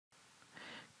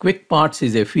Quick Parts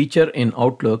is a feature in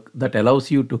Outlook that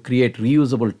allows you to create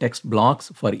reusable text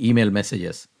blocks for email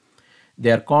messages.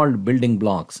 They are called building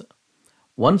blocks.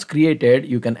 Once created,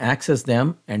 you can access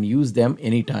them and use them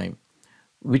anytime,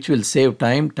 which will save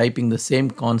time typing the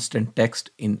same constant text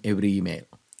in every email.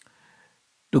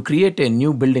 To create a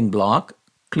new building block,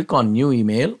 click on New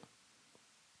Email.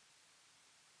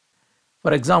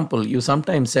 For example, you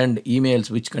sometimes send emails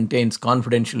which contains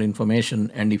confidential information,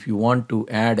 and if you want to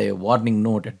add a warning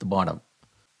note at the bottom,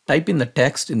 type in the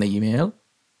text in the email,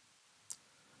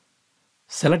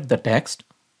 select the text,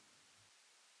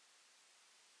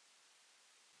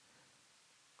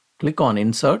 click on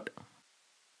Insert,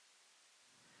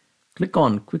 click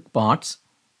on Quick Parts,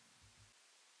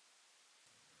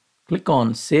 click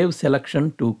on Save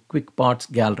Selection to Quick Parts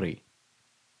Gallery.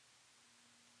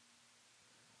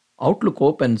 Outlook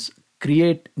opens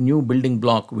Create New Building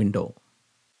Block window.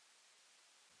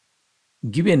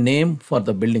 Give a name for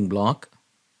the building block.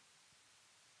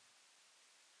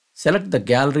 Select the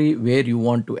gallery where you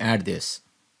want to add this.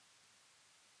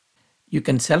 You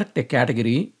can select a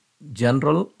category,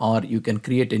 General, or you can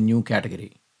create a new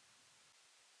category.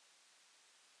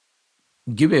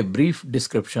 Give a brief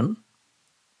description.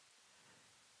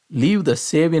 Leave the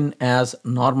Save in as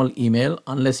normal email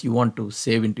unless you want to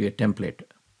save into a template.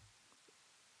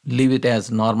 Leave it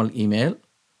as normal email.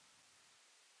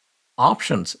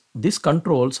 Options. This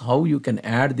controls how you can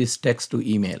add this text to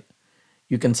email.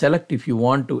 You can select if you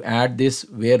want to add this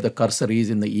where the cursor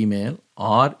is in the email,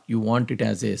 or you want it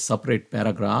as a separate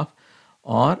paragraph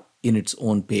or in its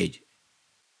own page.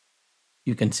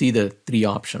 You can see the three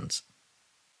options.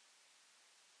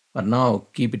 For now,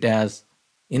 keep it as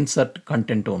Insert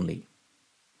Content Only.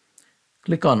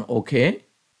 Click on OK.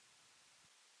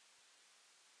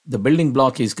 The building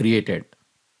block is created.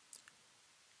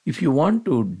 If you want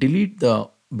to delete the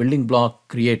building block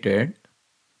created,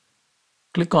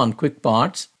 click on Quick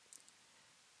Parts,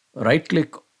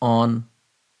 right-click on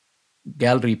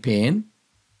Gallery pane,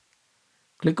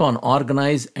 click on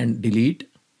Organize and Delete,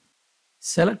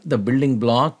 select the building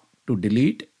block to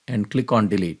delete and click on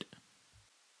Delete.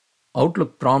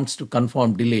 Outlook prompts to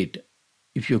confirm delete.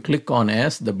 If you click on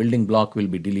Yes, the building block will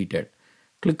be deleted.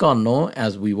 Click on No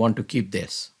as we want to keep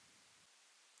this.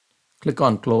 Click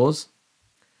on Close.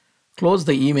 Close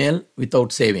the email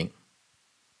without saving.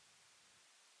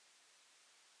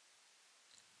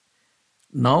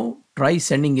 Now try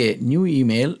sending a new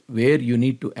email where you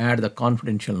need to add the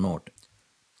confidential note.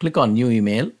 Click on New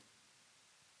Email.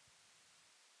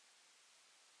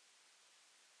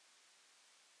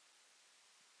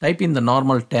 Type in the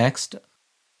normal text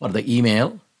for the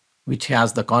email which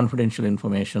has the confidential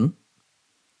information.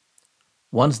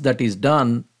 Once that is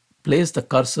done, place the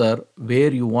cursor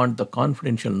where you want the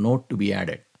confidential note to be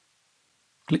added.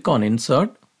 Click on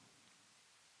Insert.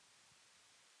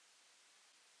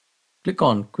 Click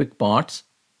on Quick Parts.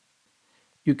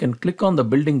 You can click on the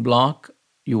building block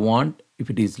you want if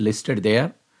it is listed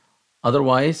there.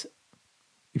 Otherwise,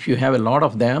 if you have a lot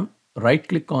of them,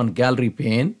 right-click on Gallery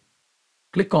pane,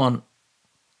 click on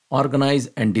Organize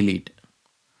and Delete.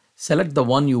 Select the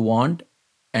one you want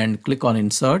and click on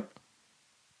Insert.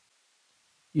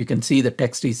 You can see the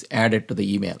text is added to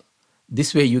the email.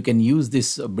 This way you can use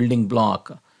this building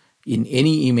block in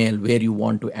any email where you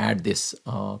want to add this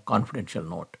confidential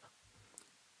note.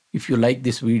 If you like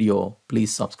this video,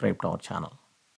 please subscribe to our channel.